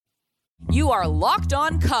You are Locked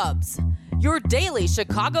On Cubs, your daily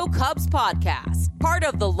Chicago Cubs podcast, part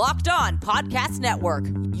of the Locked On Podcast Network,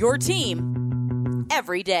 your team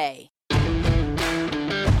every day.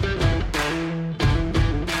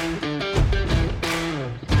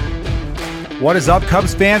 What is up,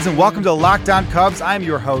 Cubs fans, and welcome to Locked On Cubs. I'm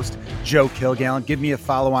your host, Joe Kilgallen. Give me a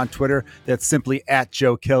follow on Twitter. That's simply at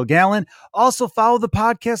Joe Kilgallen. Also follow the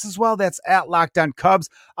podcast as well. That's at Locked On Cubs.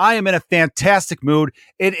 I am in a fantastic mood.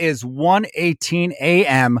 It is 1:18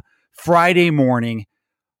 a.m. Friday morning.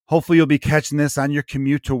 Hopefully you'll be catching this on your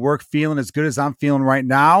commute to work feeling as good as I'm feeling right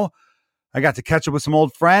now. I got to catch up with some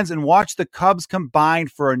old friends and watch the Cubs combine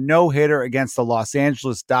for a no-hitter against the Los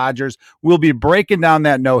Angeles Dodgers. We'll be breaking down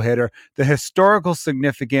that no-hitter, the historical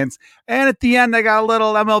significance, and at the end, I got a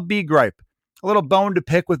little MLB gripe, a little bone to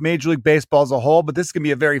pick with Major League Baseball as a whole, but this is going to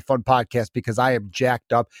be a very fun podcast because I am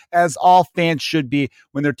jacked up, as all fans should be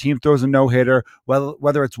when their team throws a no-hitter,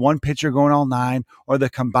 whether it's one pitcher going all nine or the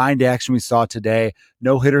combined action we saw today.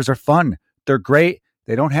 No-hitters are fun. They're great.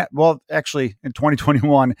 They don't have, well, actually, in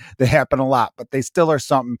 2021, they happen a lot, but they still are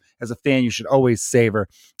something as a fan you should always savor.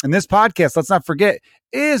 And this podcast, let's not forget,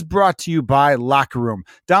 is brought to you by Locker Room.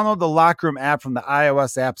 Download the Locker Room app from the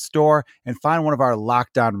iOS App Store and find one of our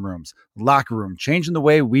Locked On rooms. Locker Room, changing the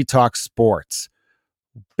way we talk sports.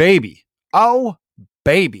 Baby. Oh,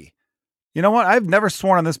 baby. You know what? I've never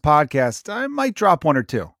sworn on this podcast. I might drop one or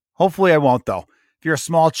two. Hopefully I won't, though. If you're a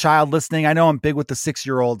small child listening, I know I'm big with the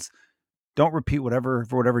 6-year-olds. Don't repeat whatever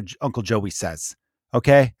Uncle Joey says,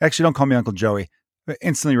 okay? Actually, don't call me Uncle Joey. I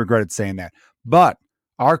instantly regretted saying that. But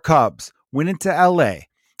our Cubs went into L.A.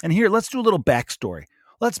 And here, let's do a little backstory.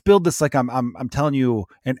 Let's build this like I'm telling you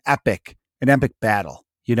an epic battle.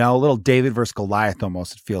 You know, a little David versus Goliath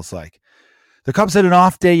almost, it feels like. The Cubs had an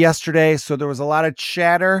off day yesterday, so there was a lot of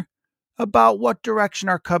chatter about what direction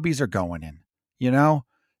our Cubbies are going in. You know,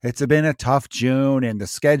 it's been a tough June, and the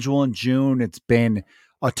schedule in June, it's been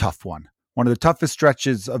a tough one. One of the toughest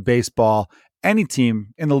stretches of baseball any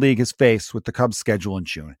team in the league has faced with the Cubs schedule in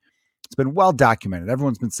June. It's been well documented.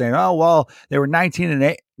 Everyone's been saying, oh, well, they were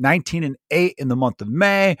 19-8 in the month of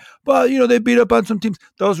May, but, you know, they beat up on some teams.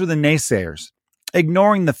 Those were the naysayers,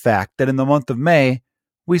 ignoring the fact that in the month of May,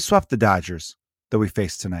 we swept the Dodgers that we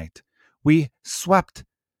faced tonight. We swept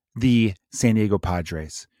the San Diego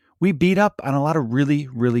Padres. We beat up on a lot of really,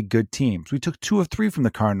 really good teams. We took 2 of 3 from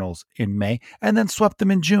the Cardinals in May and then swept them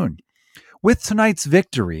in June. With tonight's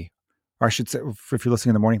victory, or I should say, if you're listening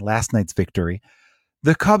in the morning, last night's victory,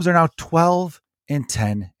 the Cubs are now 12-10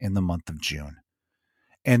 in the month of June.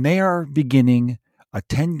 And they are beginning a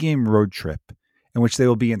 10-game road trip in which they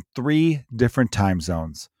will be in 3 different time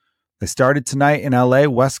zones. They started tonight in LA,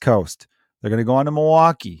 West Coast. They're going to go on to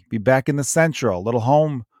Milwaukee, be back in the Central, a little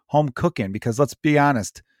home cooking, because let's be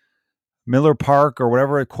honest, Miller Park or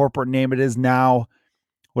whatever corporate name it is now,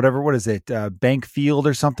 what is it? Bank Field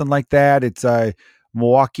or something like that. It's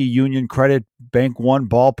Milwaukee Union Credit Bank One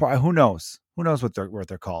Ballpark. Who knows? Who knows what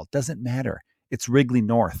they're called? Doesn't matter. It's Wrigley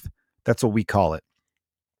North. That's what we call it.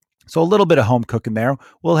 So a little bit of home cooking there.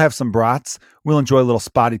 We'll have some brats. We'll enjoy a little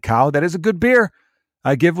Spotted Cow. That is a good beer.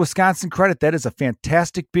 I give Wisconsin credit. That is a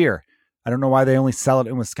fantastic beer. I don't know why they only sell it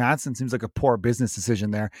in Wisconsin. Seems like a poor business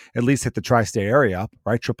decision there. At least hit the tri-state area up,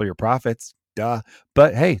 right? Triple your profits. Duh.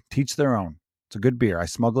 But hey, teach their own. It's a good beer. I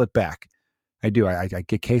smuggle it back. I do. I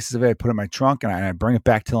get cases of it. I put it in my trunk and I bring it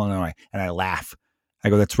back to Illinois and I laugh. I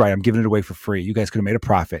go, that's right. I'm giving it away for free. You guys could have made a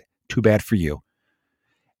profit. Too bad for you.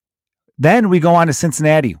 Then we go on to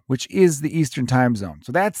Cincinnati, which is the Eastern time zone.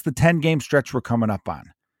 So that's the 10-game stretch we're coming up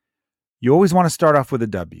on. You always want to start off with a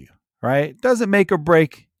W, right? Doesn't make or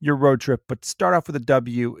break your road trip, but start off with a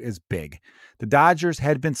W is big. The Dodgers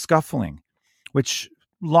had been scuffling, which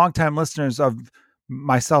longtime listeners of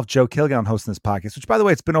myself, Joe Kilgallen, hosting this podcast, which, by the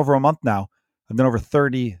way, it's been over a month now. I've done over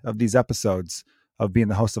 30 of these episodes of being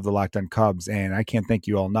the host of the Locked On Cubs, and I can't thank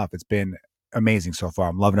you all enough. It's been amazing so far.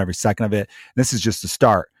 I'm loving every second of it. And this is just the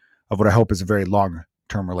start of what I hope is a very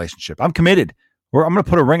long-term relationship. I'm committed. I'm going to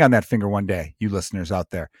put a ring on that finger one day, you listeners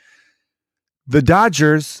out there. The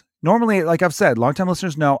Dodgers, normally, like I've said, longtime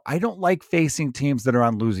listeners know, I don't like facing teams that are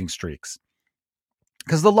on losing streaks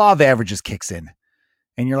because the law of averages kicks in.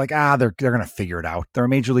 And you're like, they're going to figure it out. They're a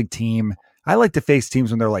major league team. I like to face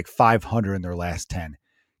teams when they're like 500 in their last 10.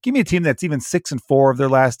 Give me a team that's even 6-4 of their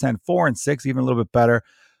last 10, 4-6, even a little bit better.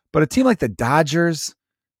 But a team like the Dodgers,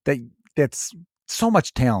 that's so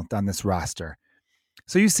much talent on this roster.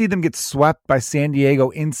 So you see them get swept by San Diego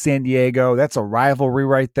in San Diego. That's a rivalry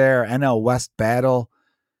right there. NL West battle.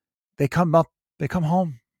 They come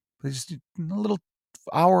home. They just a little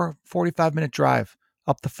hour, 45-minute drive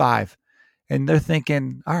up the 5. And they're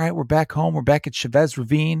thinking, all right, we're back home. We're back at Chavez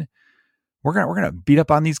Ravine. We're gonna beat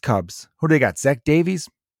up on these Cubs. Who do they got? Zach Davies?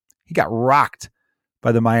 He got rocked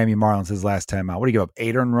by the Miami Marlins his last time out. What do you give up?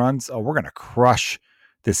 8 earned runs? Oh, we're gonna crush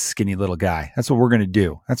this skinny little guy. That's what we're gonna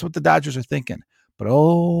do. That's what the Dodgers are thinking. But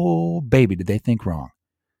oh, baby, did they think wrong?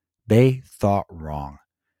 They thought wrong.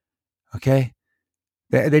 Okay?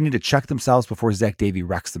 They need to check themselves before Zach Davies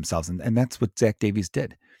wrecks themselves. And that's what Zach Davies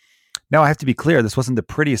did. Now, I have to be clear. This wasn't the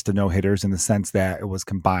prettiest of no-hitters in the sense that it was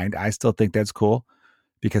combined. I still think that's cool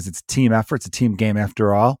because it's a team effort. It's a team game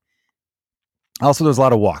after all. Also, there's a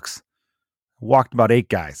lot of walks. Walked about 8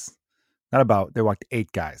 guys. They walked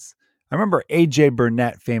 8 guys. I remember A.J.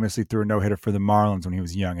 Burnett famously threw a no-hitter for the Marlins when he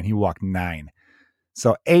was young, and he walked 9.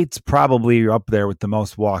 So 8's probably up there with the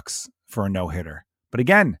most walks for a no-hitter. But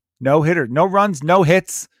again, no-hitter, no runs, no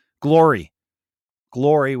hits, glory.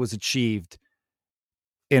 Glory was achieved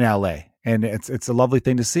in L.A., and it's a lovely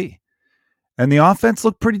thing to see. And the offense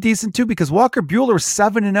looked pretty decent too because Walker Buehler was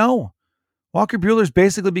 7-0. Walker Buehler's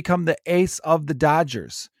basically become the ace of the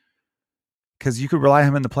Dodgers because you could rely on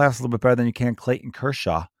him in the playoffs a little bit better than you can Clayton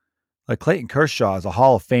Kershaw. Like Clayton Kershaw is a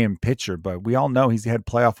Hall of Fame pitcher, but we all know he's had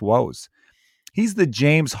playoff woes. He's the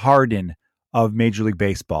James Harden of Major League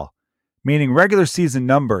Baseball, meaning regular season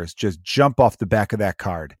numbers just jump off the back of that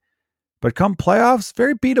card. But come playoffs,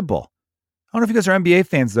 very beatable. I don't know if you guys are NBA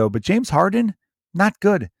fans though, but James Harden, not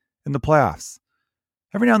good in the playoffs.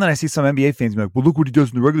 Every now and then I see some NBA fans be like, well, look what he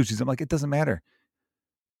does in the regular season. I'm like, it doesn't matter.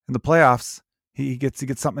 In the playoffs, he gets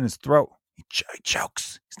something in his throat. He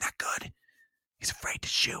chokes. He's not good. He's afraid to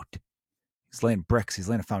shoot. He's laying bricks. He's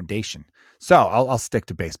laying a foundation. So I'll stick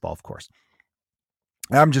to baseball, of course.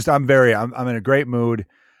 I'm in a great mood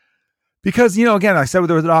because, again, I said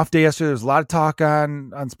there was an off day yesterday. There's a lot of talk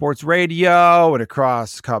on sports radio and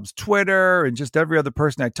across Cubs Twitter and just every other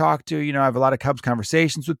person I talk to. I have a lot of Cubs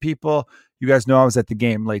conversations with people. You guys know I was at the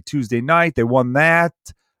game late Tuesday night. They won that.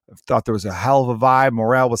 I thought there was a hell of a vibe.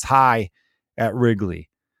 Morale was high at Wrigley.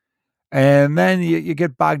 And then you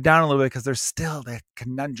get bogged down a little bit because there's still that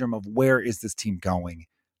conundrum of where is this team going?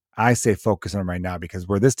 I say focus on them right now because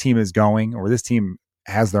where this team is going or this team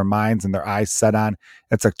has their minds and their eyes set on,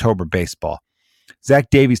 that's October baseball. Zach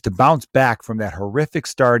Davies to bounce back from that horrific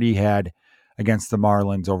start he had against the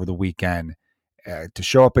Marlins over the weekend, to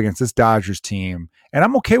show up against this Dodgers team. And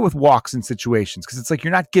I'm okay with walks in situations because it's like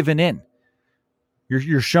you're not giving in.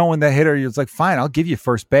 You're showing the hitter, it's like, fine, I'll give you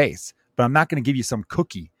first base, but I'm not going to give you some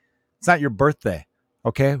cookie. It's not your birthday,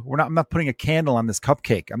 okay? I'm not putting a candle on this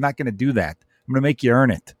cupcake. I'm not going to do that. I'm going to make you earn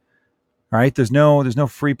it. All right, there's no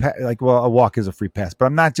free pass. A walk is a free pass, but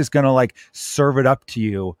I'm not just gonna serve it up to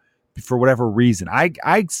you for whatever reason. I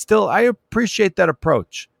appreciate that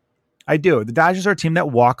approach. I do. The Dodgers are a team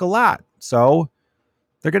that walk a lot, so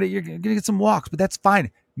you're gonna get some walks, but that's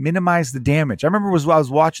fine. Minimize the damage. I remember I was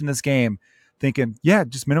watching this game, thinking, yeah,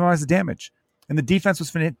 just minimize the damage, and the defense was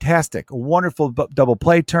fantastic. A wonderful double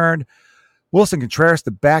play turn. Wilson Contreras,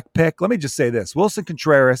 the back pick. Let me just say this: Wilson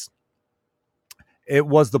Contreras. It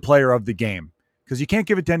was the player of the game because you can't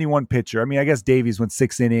give it to any one pitcher. I mean, I guess Davies went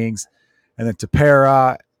 6 innings and then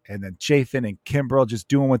Tepera and then Chafin and Kimbrel just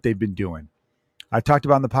doing what they've been doing. I talked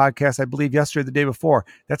about on the podcast, I believe yesterday or the day before,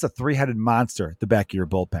 that's a 3-headed monster at the back of your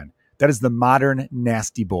bullpen. That is the modern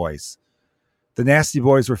Nasty Boys. The Nasty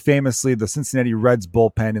Boys were famously the Cincinnati Reds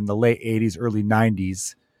bullpen in the late 80s, early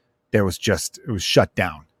 90s. It was shut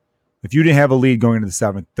down. If you didn't have a lead going into the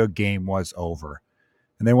 7th, the game was over.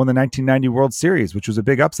 And they won the 1990 World Series, which was a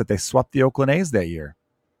big upset. They swept the Oakland A's that year.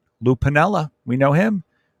 Lou Piniella, we know him.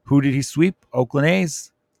 Who did he sweep? Oakland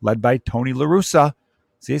A's, led by Tony La Russa.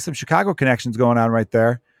 See, some Chicago connections going on right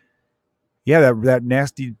there. Yeah, that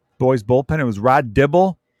Nasty Boys bullpen. It was Rod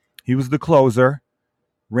Dibble. He was the closer.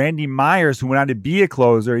 Randy Myers, who went on to be a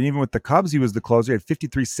closer, and even with the Cubs, he was the closer. He had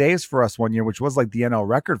 53 saves for us one year, which was like the NL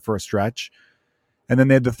record for a stretch. And then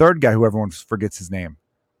they had the third guy, who everyone forgets his name.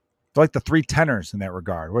 They're like the 3 tenors in that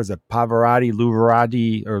regard. What is it? Pavarotti,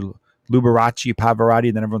 Luberaci, or Luberaci, Pavarotti,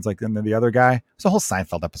 and then everyone's like, and then the other guy. It's a whole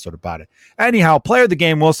Seinfeld episode about it. Anyhow, player of the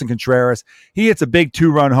game, Wilson Contreras. He hits a big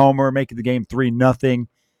 2-run homer, making the game 3-0,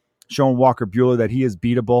 showing Walker Buehler that he is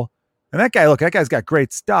beatable. And that guy's got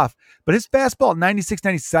great stuff. But his fastball at 96,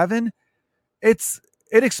 97, it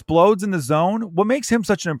explodes in the zone. What makes him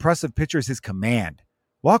such an impressive pitcher is his command.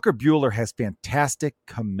 Walker Buehler has fantastic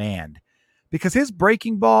command. Because his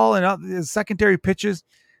breaking ball and his secondary pitches,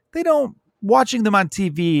 watching them on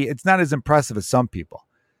TV, it's not as impressive as some people.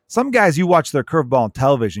 Some guys, you watch their curveball on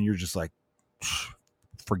television, you're just like,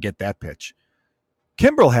 forget that pitch.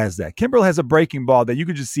 Kimbrel has that. Kimbrel has a breaking ball that you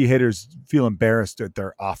could just see hitters feel embarrassed at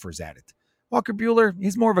their offers at it. Walker Buehler,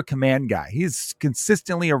 he's more of a command guy. He's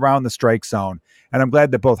consistently around the strike zone, and I'm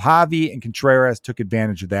glad that both Javi and Contreras took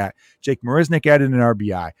advantage of that. Jake Marisnick added an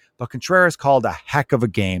RBI, but Contreras called a heck of a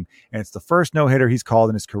game, and it's the first no-hitter he's called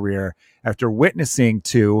in his career after witnessing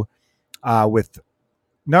two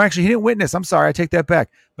No, actually, he didn't witness. I'm sorry. I take that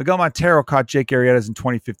back. Miguel Montero caught Jake Arrieta's in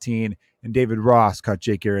 2015, and David Ross caught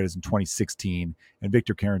Jake Arrieta's in 2016, and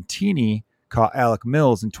Victor Caratini caught Alec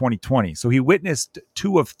Mills in 2020. So he witnessed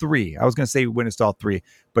 2 of 3. I was going to say he witnessed all 3,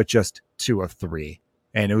 but just 2 of 3.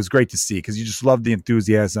 And it was great to see because you just love the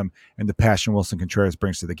enthusiasm and the passion Wilson Contreras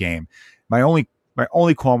brings to the game. My only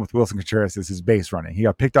qualm with Wilson Contreras is his base running. He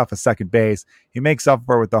got picked off at second base. He makes up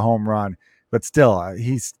for it with the home run, but still,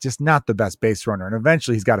 he's just not the best base runner. And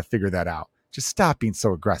eventually he's got to figure that out. Just stop being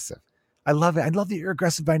so aggressive. I love it. I love that you're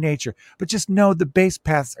aggressive by nature, but just know the base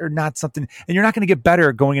paths are not something, and you're not going to get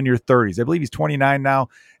better going into your 30s. I believe he's 29 now.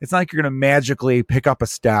 It's not like you're going to magically pick up a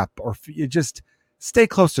step, or you just stay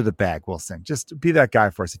close to the bag, Wilson. Just be that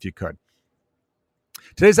guy for us if you could.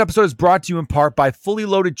 Today's episode is brought to you in part by Fully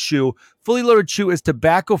Loaded Chew. Fully Loaded Chew is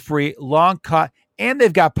tobacco-free, long cut, and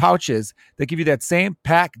they've got pouches that give you that same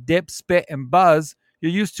pack, dip, spit, and buzz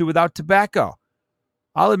you're used to without tobacco.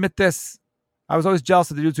 I'll admit this. I was always jealous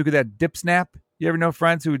of the dudes who get that dip snap. You ever know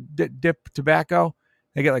friends who dip tobacco?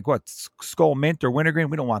 They get like what, Skull Mint or Wintergreen?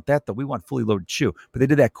 We don't want that though. We want Fully Loaded Chew. But they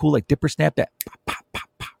did that cool like dipper snap, that pop, pop, pop,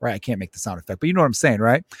 pop. Right? I can't make the sound effect, but you know what I'm saying,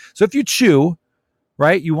 right? So if you chew,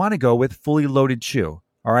 right, you want to go with Fully Loaded Chew.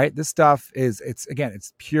 All right. This stuff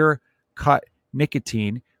it's pure cut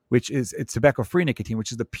nicotine, it's tobacco-free nicotine,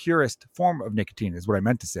 which is the purest form of nicotine, is what I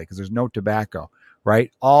meant to say, because there's no tobacco, right?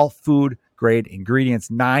 All food grade ingredients,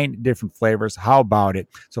 9 different flavors. How about it?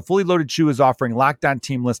 So Fully Loaded Chew is offering Locked On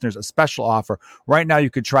Team listeners a special offer. Right now, you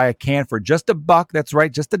could try a can for just $1. That's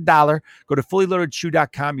right, just $1. Go to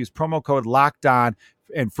fullyloadedchew.com, use promo code Locked On,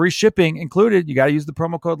 and free shipping included. You got to use the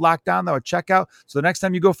promo code Locked On though at checkout. So the next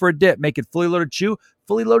time you go for a dip, make it Fully Loaded Chew,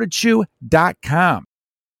 fullyloadedchew.com.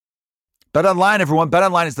 BetOnline, everyone.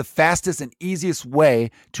 BetOnline is the fastest and easiest way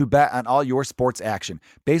to bet on all your sports action.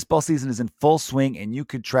 Baseball season is in full swing, and you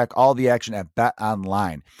can track all the action at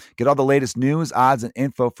BetOnline. Get all the latest news, odds, and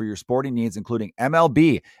info for your sporting needs, including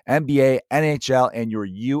MLB, NBA, NHL, and your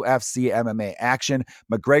UFC MMA action.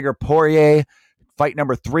 McGregor-Poirier, fight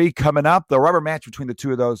number 3 coming up. The rubber match between the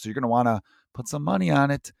two of those, so you're going to want to put some money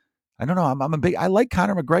on it. I don't know. I like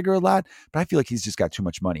Conor McGregor a lot, but I feel like he's just got too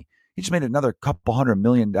much money. He just made another couple $100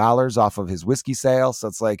 million off of his whiskey sale. So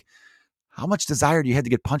it's like, how much desire do you have to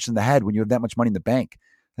get punched in the head when you have that much money in the bank?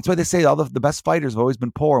 That's why they say all the best fighters have always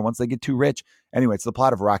been poor once they get too rich. Anyway, it's the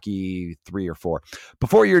plot of Rocky 3 or 4.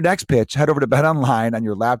 Before your next pitch, head over to BetOnline on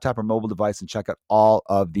your laptop or mobile device and check out all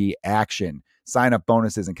of the action, sign-up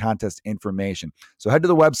bonuses, and contest information. So head to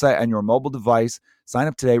the website on your mobile device, sign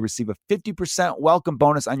up today, receive a 50% welcome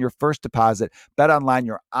bonus on your first deposit. BetOnline,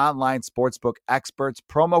 your online sportsbook experts.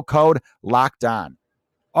 Promo code Locked On.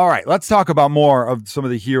 All right, let's talk about more of some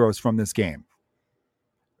of the heroes from this game.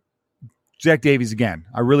 Zach Davies again.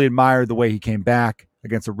 I really admire the way he came back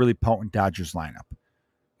against a really potent Dodgers lineup.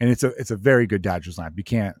 And it's a very good Dodgers lineup. You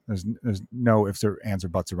can't, there's no ifs or ands or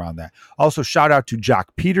buts around that. Also, shout out to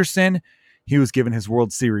Jock Peterson. He was given his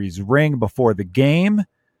World Series ring before the game,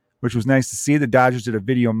 which was nice to see. The Dodgers did a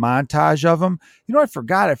video montage of him. You know, I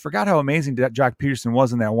forgot how amazing Jock Peterson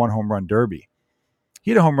was in that one home run derby. He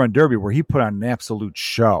had a home run derby where he put on an absolute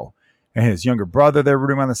show. And his younger brother, they were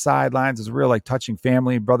rooting on the sidelines. It was real like touching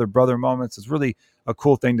family, brother moments. It's really a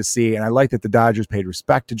cool thing to see. And I like that the Dodgers paid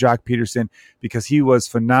respect to Jock Peterson because he was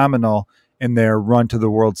phenomenal in their run to the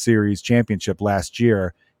World Series championship last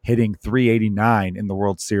year, hitting .389 in the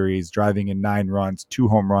World Series, driving in 9 runs, 2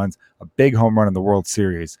 home runs, a big home run in the World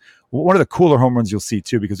Series. One of the cooler home runs you'll see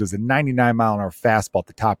too, because it was a 99-mile-an-hour fastball at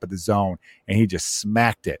the top of the zone, and he just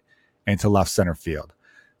smacked it into left center field.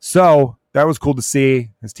 So that was cool to see.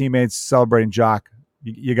 His teammates celebrating Jock.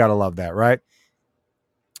 You got to love that, right?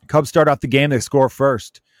 Cubs start off the game. They score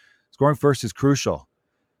first. Scoring first is crucial.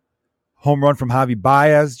 Home run from Javi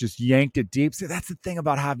Baez, just yanked it deep. See, that's the thing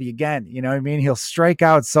about Javi again. You know what I mean? He'll strike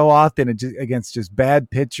out so often against just bad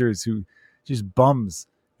pitchers who just bums.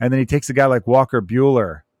 And then he takes a guy like Walker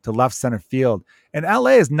Buehler to left center field. And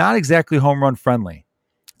LA is not exactly home run friendly.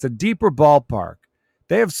 It's a deeper ballpark.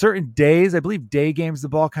 They have certain days. I believe day games, the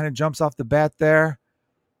ball kind of jumps off the bat there.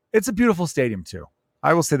 It's a beautiful stadium too.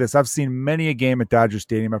 I will say this. I've seen many a game at Dodger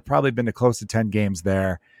Stadium. I've probably been to close to 10 games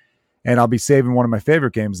there. And I'll be saving one of my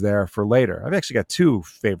favorite games there for later. I've actually got 2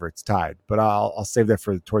 favorites tied, but I'll save that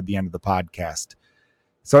for toward the end of the podcast.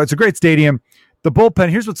 So it's a great stadium. The bullpen,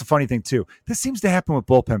 here's what's a funny thing too. This seems to happen with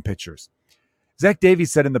bullpen pitchers. Zach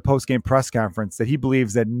Davies said in the post-game press conference that he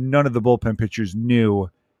believes that none of the bullpen pitchers knew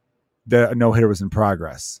the no-hitter was in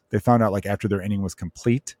progress. They found out like after their inning was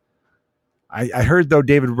complete. I heard, though,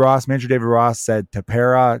 manager David Ross said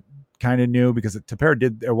Tepera kind of knew, because Tepera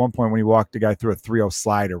did at one point when he walked a guy through a 3-0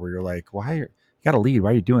 slider where you're like, you got to lead. Why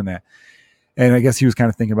are you doing that? And I guess he was kind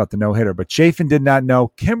of thinking about the no-hitter. But Chafin did not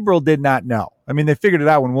know. Kimbrel did not know. I mean, they figured it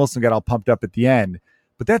out when Wilson got all pumped up at the end.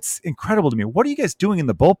 But that's incredible to me. What are you guys doing in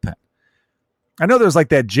the bullpen? I know there's like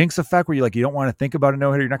that jinx effect where you don't want to think about a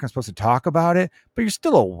no-hitter. You're not supposed to talk about it, but you're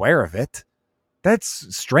still aware of it.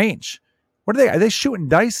 That's strange. What are they? Are they shooting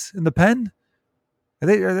dice in the pen? Are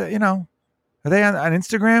they on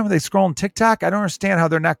Instagram? Are they scrolling TikTok? I don't understand how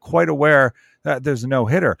they're not quite aware that there's a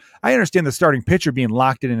no-hitter. I understand the starting pitcher being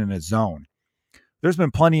locked in a zone. There's been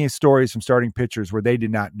plenty of stories from starting pitchers where they did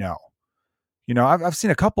not know. I've seen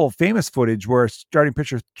a couple of famous footage where a starting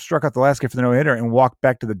pitcher struck out the last guy for the no-hitter and walked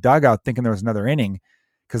back to the dugout thinking there was another inning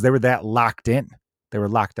because they were that locked in. They were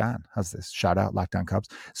locked on. How's this? Shout out, Locked On Cubs.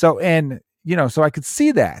 So I could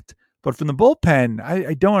see that. But from the bullpen,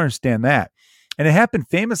 I don't understand that. And it happened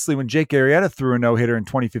famously when Jake Arrieta threw a no-hitter in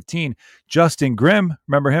 2015. Justin Grimm,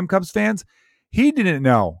 remember him, Cubs fans? He didn't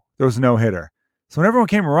know there was a no-hitter. So when everyone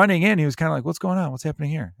came running in, he was kind of like, what's going on? What's happening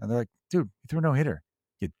here? And they're like, dude, you threw a no-hitter.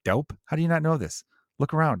 You dope. How do you not know this?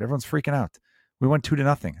 Look around. Everyone's freaking out. We won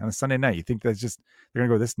 2-0 on a Sunday night. You think they're going to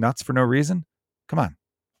go this nuts for no reason? Come on.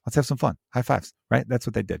 Let's have some fun. High fives, right? That's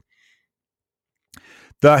what they did.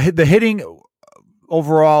 The hitting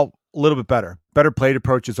overall, a little bit better. Better plate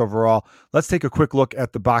approaches overall. Let's take a quick look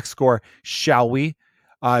at the box score, shall we?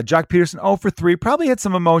 Jock Peterson, 0 for 3. Probably had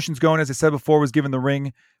some emotions going, as I said before, was given the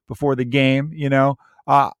ring before the game,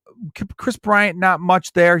 Chris Bryant, not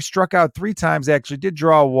much there. He struck out 3 times, actually. Did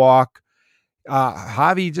draw a walk.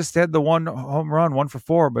 Javi just had the 1 home run, 1 for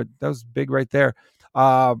 4, but that was big right there.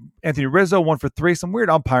 Anthony Rizzo, 1 for 3. Some weird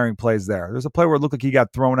umpiring plays there. There's a play where it looked like he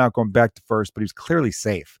got thrown out going back to first, but he was clearly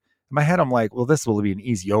safe. In my head, I'm like, well, this will be an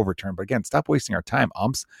easy overturn. But again, stop wasting our time,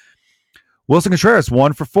 umps. Wilson Contreras,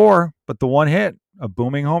 1 for 4, but the one hit, a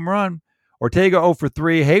booming home run. Ortega, 0 for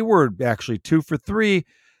 3. Hayward, actually, 2 for 3.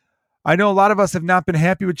 I know a lot of us have not been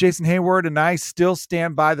happy with Jason Hayward, and I still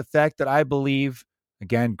stand by the fact that I believe,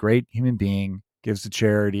 again, great human being, gives to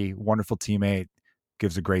charity, wonderful teammate,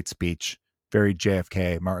 gives a great speech. Very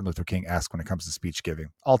JFK, Martin Luther King-esque when it comes to speech giving.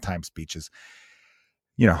 All-time speeches.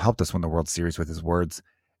 Helped us win the World Series with his words.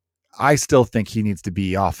 I still think he needs to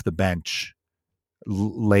be off the bench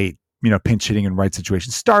late, pinch hitting in right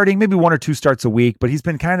situations. Starting maybe 1 or 2 starts a week, but he's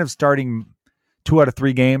been kind of starting 2 out of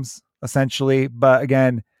 3 games, essentially. But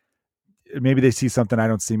again, maybe they see something I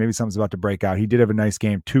don't see. Maybe something's about to break out. He did have a nice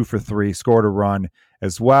game, 2 for 3, scored a run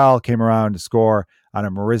as well, came around to score on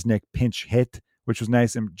a Marisnick pinch hit, which was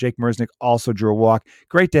nice. And Jake Marisnick also drew a walk.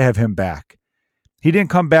 Great to have him back. He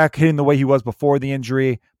didn't come back hitting the way he was before the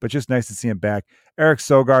injury, but just nice to see him back. Eric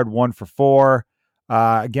Sogard, 1 for 4.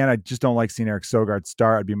 Again, I just don't like seeing Eric Sogard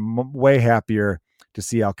start. I'd be way happier to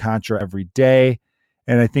see Alcantara every day.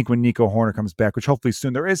 And I think when Nico Horner comes back, which hopefully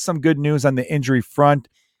soon, there is some good news on the injury front.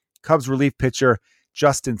 Cubs relief pitcher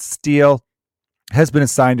Justin Steele has been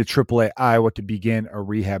assigned to AAA Iowa to begin a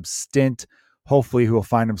rehab stint. Hopefully, he will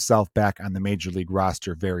find himself back on the Major League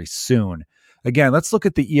roster very soon. Again, let's look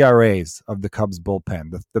at the ERAs of the Cubs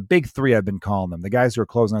bullpen, the big 3 I've been calling them, the guys who are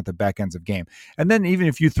closing out the back ends of game. And then even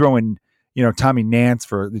if you throw in, Tommy Nance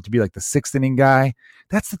to be like the 6th inning guy,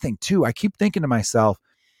 that's the thing too. I keep thinking to myself,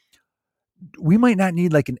 we might not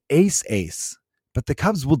need like an ace, but the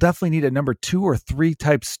Cubs will definitely need a number 2 or 3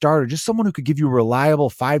 type starter, just someone who could give you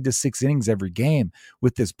reliable 5 to 6 innings every game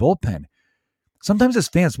with this bullpen. Sometimes as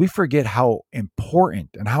fans, we forget how important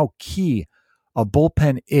and how key a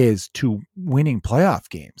bullpen is to winning playoff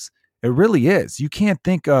games. It really is. You can't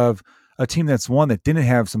think of a team that's won that didn't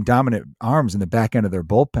have some dominant arms in the back end of their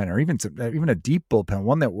bullpen, or even a deep bullpen,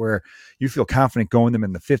 one that where you feel confident going them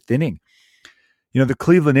in the 5th inning. The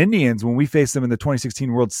Cleveland Indians, when we faced them in the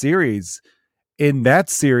 2016 World Series, in that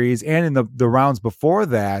series and in the rounds before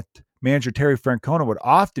that, manager Terry Francona would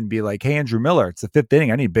often be like, hey, Andrew Miller, it's the 5th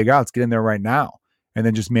inning. I need big outs. Get in there right now. And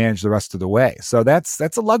then just manage the rest of the way. So that's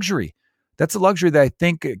a luxury. That's a luxury that I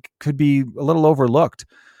think could be a little overlooked.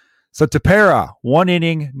 So Tepera, 1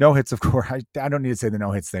 inning, no hits, of course. I don't need to say the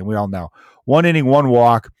no hits thing. We all know. 1 inning, 1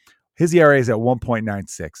 walk. His ERA is at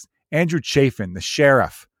 1.96. Andrew Chafin, the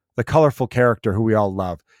sheriff, the colorful character who we all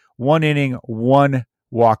love. 1 inning, 1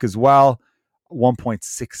 walk as well.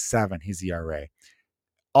 1.67, his ERA.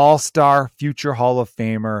 All-star, future Hall of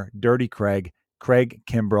Famer, Dirty Craig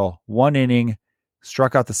Kimbrel, 1 inning,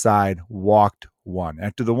 struck out the side, walked 1.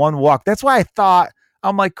 After the 1 walk, that's why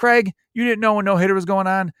I'm like, Craig, you didn't know when no-hitter was going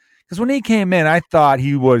on? Because when he came in, I thought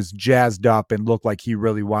he was jazzed up and looked like he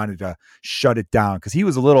really wanted to shut it down. Because he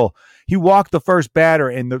walked the first batter,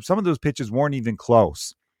 and some of those pitches weren't even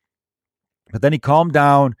close. But then he calmed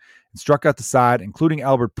down and struck out the side, including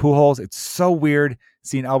Albert Pujols. It's so weird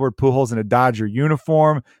seeing Albert Pujols in a Dodger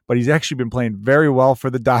uniform, but he's actually been playing very well for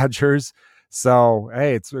the Dodgers. So,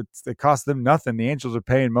 hey, it costs them nothing. The Angels are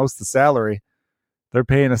paying most of the salary. They're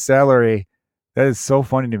paying a salary. That is so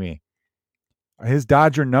funny to me. His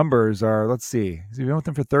Dodger numbers are, let's see, he's been with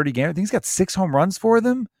them for 30 games. I think he's got 6 home runs for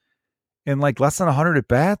them in like less than 100 at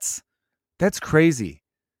bats. That's crazy.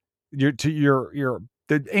 The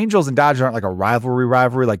Angels and Dodgers aren't like a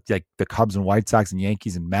rivalry like the Cubs and White Sox and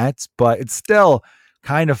Yankees and Mets, but it's still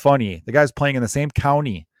kind of funny. The guy's playing in the same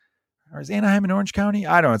county. Or is Anaheim in Orange County?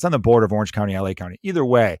 I don't know. It's on the border of Orange County, LA County. Either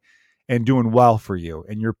way, and doing well for you.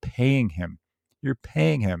 And you're paying him. You're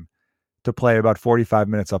paying him to play about 45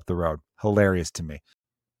 minutes up the road. Hilarious to me.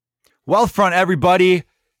 Wealthfront, everybody.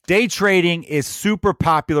 Day trading is super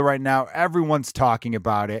popular right now. Everyone's talking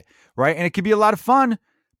about it, right? And it can be a lot of fun.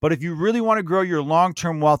 But if you really want to grow your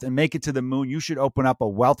long-term wealth and make it to the moon, you should open up a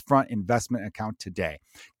Wealthfront investment account today.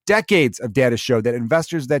 Decades of data show that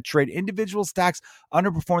investors that trade individual stocks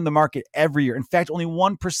underperform the market every year. In fact, only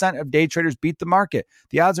 1% of day traders beat the market.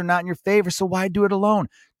 The odds are not in your favor, so why do it alone?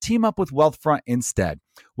 Team up with Wealthfront instead.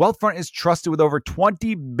 Wealthfront is trusted with over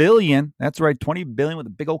 $20 billion, that's right, $20 billion with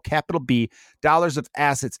a big old capital B, dollars of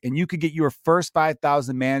assets, and you could get your first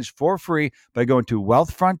 $5,000 managed for free by going to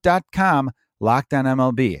wealthfront.com, Lockdown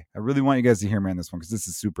MLB. I really want you guys to hear me on this one because this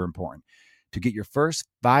is super important. To get your first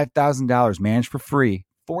 $5,000 managed for free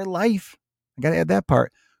for life, I got to add that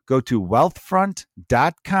part. Go to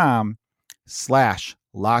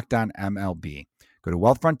wealthfront.com/LocdownMLB. Go to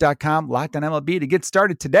wealthfront.com, LocdownMLB to get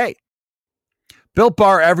started today. Built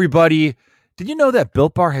Bar, everybody. Did you know that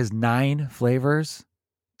Built Bar has 9 flavors?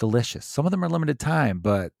 Delicious. Some of them are limited time,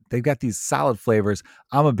 but they've got these solid flavors.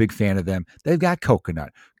 I'm a big fan of them. They've got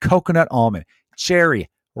coconut almond, cherry,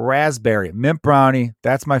 raspberry, mint brownie.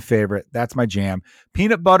 That's my favorite. That's my jam.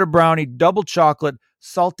 Peanut butter brownie, double chocolate,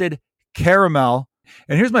 salted caramel.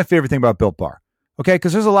 And here's my favorite thing about Built Bar. Okay,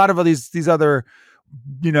 because there's a lot of these other,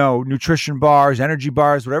 nutrition bars, energy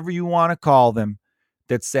bars, whatever you want to call them,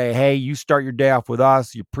 that say, hey, you start your day off with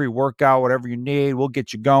us, you pre-workout, whatever you need, we'll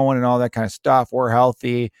get you going and all that kind of stuff. We're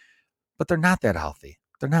healthy. But they're not that healthy.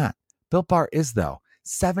 They're not. Built Bar is, though.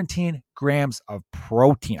 17 grams of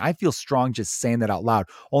protein. I feel strong just saying that out loud.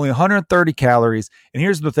 Only 130 calories. And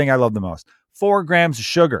here's the thing I love the most. 4 grams of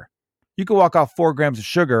sugar. You can walk off 4 grams of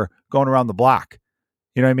sugar going around the block.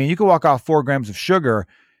 You know what I mean? You can walk off 4 grams of sugar,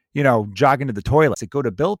 jogging to the toilet. So go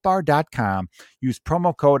to BuiltBar.com, use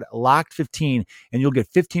promo code LOCKED15, and you'll get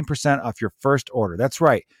 15% off your first order. That's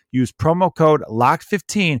right. Use promo code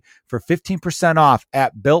LOCKED15 for 15% off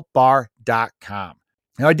at BuiltBar.com.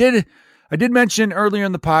 Now, I did mention earlier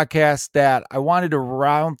in the podcast that I wanted to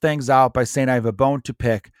round things out by saying I have a bone to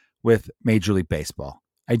pick with Major League Baseball.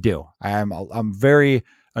 I do. I'm very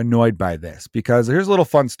annoyed by this because here's a little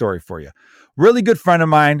fun story for you. Really good friend of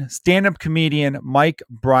mine, stand-up comedian Mike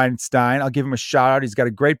Bridenstine. I'll give him a shout out. He's got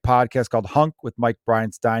a great podcast called Hunk with Mike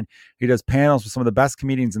Bridenstine. He does panels with some of the best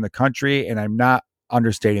comedians in the country, and I'm not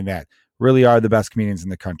understating that. Really are the best comedians in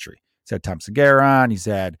the country. He's had Tom Segura on. He's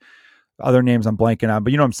had other names I'm blanking on,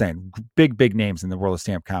 but you know what I'm saying. Big names in the world of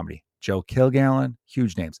stand-up comedy. Joe Kilgallen,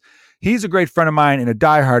 huge names. He's a great friend of mine and a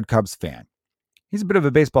diehard Cubs fan. He's a bit of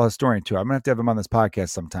a baseball historian too. I'm going to have him on this podcast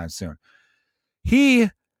sometime soon.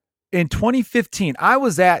 In 2015, I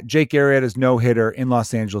was at Jake Arrieta's no-hitter in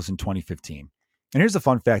Los Angeles in 2015. And here's a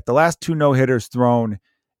fun fact. The last 2 no-hitters thrown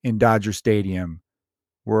in Dodger Stadium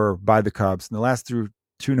were by the Cubs. And the last 2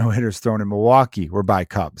 no-hitters thrown in Milwaukee were by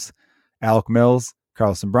Cubs. Alec Mills,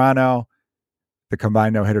 Carlos Zambrano, the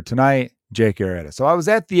combined no-hitter tonight, Jake Arrieta. So I was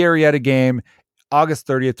at the Arrieta game August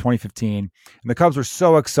 30th, 2015. And the Cubs were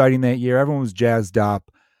so exciting that year. Everyone was jazzed up.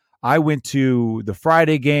 I went to the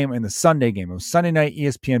Friday game and the Sunday game. It was Sunday night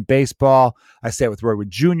ESPN baseball. I sat with Roy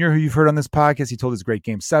Wood Jr., who you've heard on this podcast. He told his great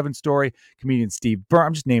Game 7 story. Comedian Steve Byrne.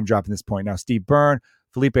 I'm just name dropping this point now. Steve Byrne,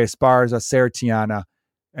 Felipe Esparza, Sarah Tiana,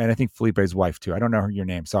 and I think Felipe's wife too. I don't know your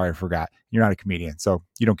name. Sorry, I forgot. You're not a comedian, so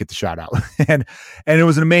you don't get the shout out. and it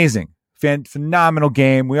was an amazing, phenomenal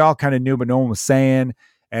game. We all kind of knew, but no one was saying.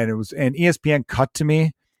 And ESPN cut to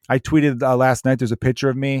me. I tweeted last night, there's a picture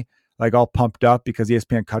of me like all pumped up because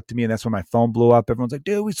ESPN cut to me, and that's when my phone blew up. Everyone's like,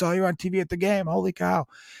 dude, we saw you on TV at the game. Holy cow.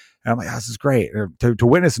 And I'm like, oh, this is great. To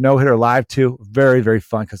witness a no-hitter live too, very, very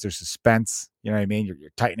fun because there's suspense. You know what I mean? You're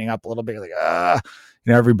tightening up a little bit. You're like,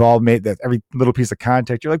 every ball made that, every little piece of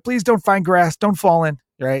contact. You're like, please don't find grass. Don't fall in.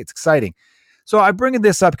 Right? It's exciting. So I bring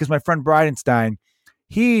this up because my friend Bridenstine,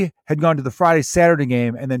 He had gone to the Friday, Saturday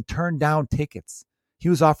game and then turned down tickets. He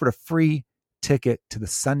was offered a free ticket to the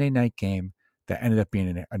Sunday night game that ended up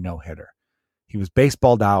being a no-hitter. He was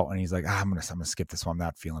baseballed out, and he's like, I'm gonna skip this one. I'm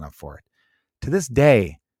not feeling up for it. To this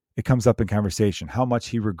day, it comes up in conversation how much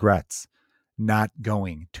he regrets not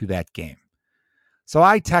going to that game. So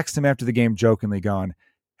I text him after the game jokingly going,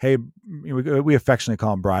 hey, we affectionately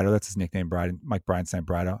call him Brido. That's his nickname, Brido. Mike Bridenstine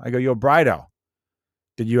Brido. I go, yo, Brido,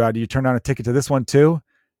 did you turn down a ticket to this one too?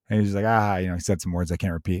 And he's like, he said some words I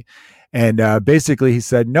can't repeat. And basically he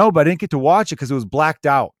said, no, but I didn't get to watch it because it was blacked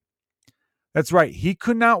out. That's right. He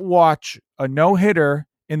could not watch a no-hitter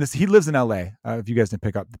in this. He lives in LA. If you guys didn't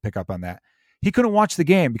pick up on that. He couldn't watch the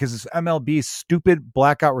game because of MLB's stupid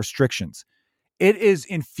blackout restrictions. It is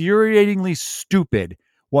infuriatingly stupid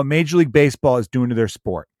what Major League Baseball is doing to their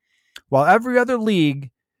sport. While every other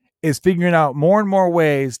league is figuring out more and more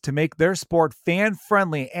ways to make their sport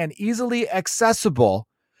fan-friendly and easily accessible,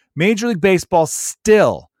 Major League Baseball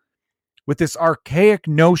still, with this archaic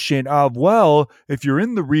notion of, well, if you're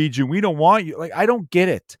in the region, we don't want you. Like, I don't get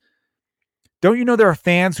it. Don't you know there are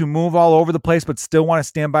fans who move all over the place but still want to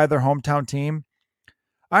stand by their hometown team?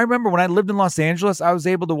 I remember when I lived in Los Angeles, I was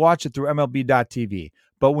able to watch it through MLB.tv.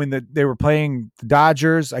 But when they were playing the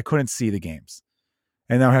Dodgers, I couldn't see the games.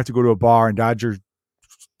 And then I have to go to a bar, and Dodgers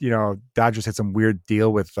had some weird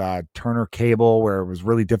deal with Turner Cable where it was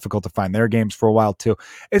really difficult to find their games for a while too.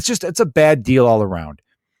 It's a bad deal all around.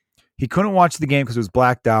 He couldn't watch the game because it was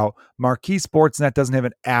blacked out. Marquee Sportsnet doesn't have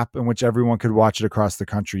an app in which everyone could watch it across the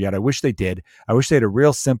country yet. I wish they did. I wish they had a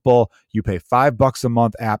real simple, you pay $5 a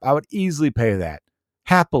month app. I would easily pay that.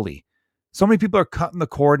 Happily. So many people are cutting the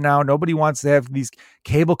cord now. Nobody wants to have these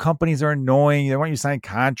cable companies are annoying. They want you to sign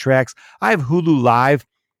contracts. I have Hulu Live,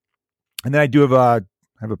 and then I do have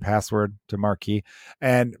a password to Marquee.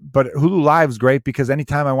 But Hulu Live is great because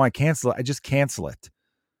anytime I want to cancel it, I just cancel it.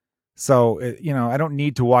 So, I don't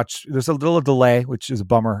need to watch. There's a little delay, which is a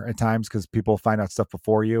bummer at times because people find out stuff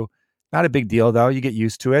before you. Not a big deal, though. You get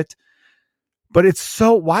used to it. But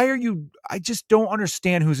I just don't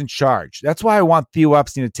understand who's in charge. That's why I want Theo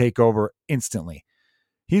Epstein to take over instantly.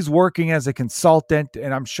 He's working as a consultant,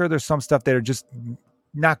 and I'm sure there's some stuff that are just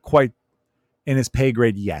not quite in his pay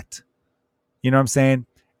grade yet. You know what I'm saying?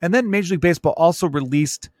 And then Major League Baseball also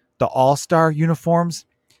released the All-Star uniforms.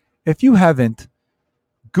 If you haven't,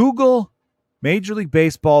 Google Major League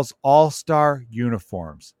Baseball's All-Star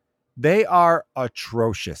uniforms. They are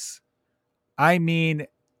atrocious. I mean,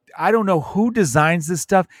 I don't know who designs this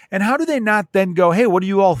stuff. And how do they not then go, hey, what do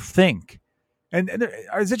you all think? And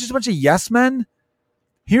is it just a bunch of yes men?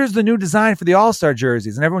 Here's the new design for the All-Star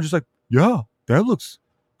jerseys. And everyone's just like, yeah, that looks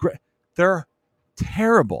great. They're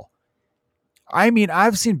terrible. I mean,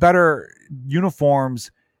 I've seen better uniforms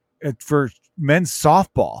for men's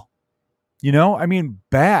softball.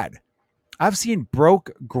 Bad. I've seen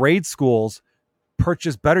broke grade schools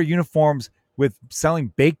purchase better uniforms with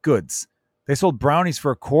selling baked goods. They sold brownies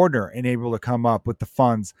for $0.25 and able to come up with the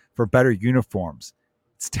funds for better uniforms.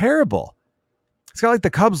 It's terrible. It's got like the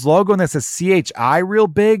Cubs logo and that says CHI real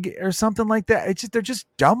big or something like that. They're just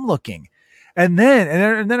dumb looking. And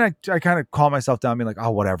then I kind of call myself down, being like,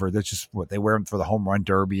 oh, whatever. That's just what they wear them for the home run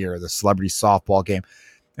derby or the celebrity softball game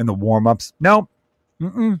and the warm-ups. No.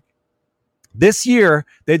 This year,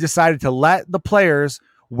 they decided to let the players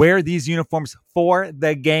wear these uniforms for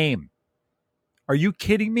the game. Are you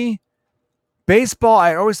kidding me? Baseball,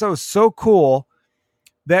 I always thought was so cool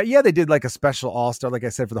that, yeah, they did like a special all-star, like I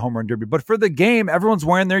said, for the home run derby. But for the game, everyone's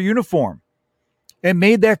wearing their uniform. It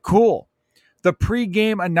made that cool. The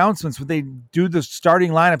pre-game announcements, when they do the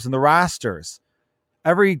starting lineups and the rosters,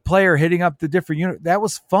 every player hitting up the different unit, that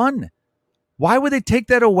was fun. Why would they take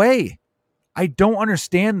that away? I don't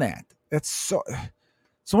understand that. That's so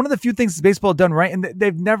one of the few things baseball done right, and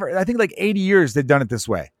they've never, I think like 80 years they've done it this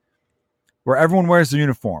way, where everyone wears their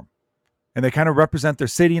uniform and they kind of represent their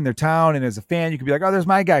city and their town. And as a fan, you could be like, oh, there's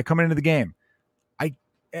my guy coming into the game.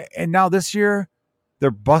 And now this year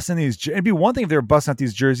they're busting these. It'd be one thing if they were busting out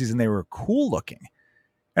these jerseys and they were cool looking.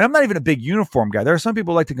 And I'm not even a big uniform guy. There are some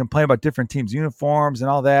people who like to complain about different teams' uniforms and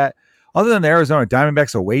all that. Other than the Arizona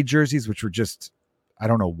Diamondbacks away jerseys, which were just, I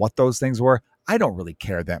don't know what those things were. I don't really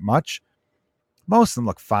care that much. Most of them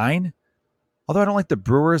look fine. Although I don't like the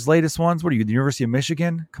Brewers' latest ones. What are you, the University of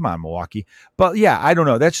Michigan? Come on, Milwaukee. But yeah, I don't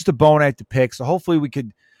know. That's just a bone I have to pick. So hopefully we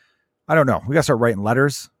could, I don't know. We got to start writing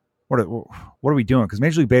letters. What are we doing? Because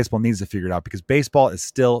Major League Baseball needs to figure it out, because baseball is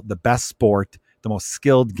still the best sport, the most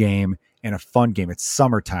skilled game, and a fun game. It's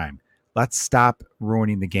summertime. Let's stop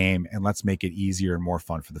ruining the game and let's make it easier and more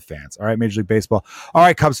fun for the fans. All right, Major League Baseball. All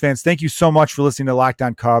right, Cubs fans, thank you so much for listening to Locked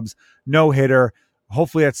On Cubs. No hitter.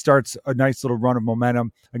 hopefully that starts a nice little run of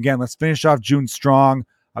momentum. Again, let's finish off June strong.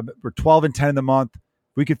 We're 12-10 in the month.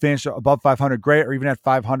 If we could finish above 500, great, or even at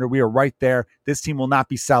 500, we are right there. This team will not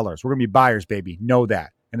be sellers. We're going to be buyers, baby. Know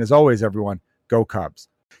that. And as always, everyone, go Cubs.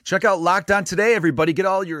 Check out Locked On Today, everybody. Get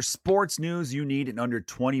all your sports news you need in under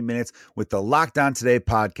 20 minutes with the Locked On Today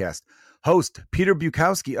podcast. Host Peter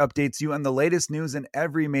Bukowski updates you on the latest news in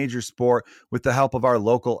every major sport with the help of our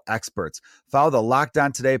local experts. Follow the Locked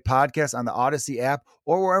On Today podcast on the Odyssey app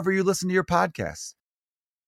or wherever you listen to your podcasts.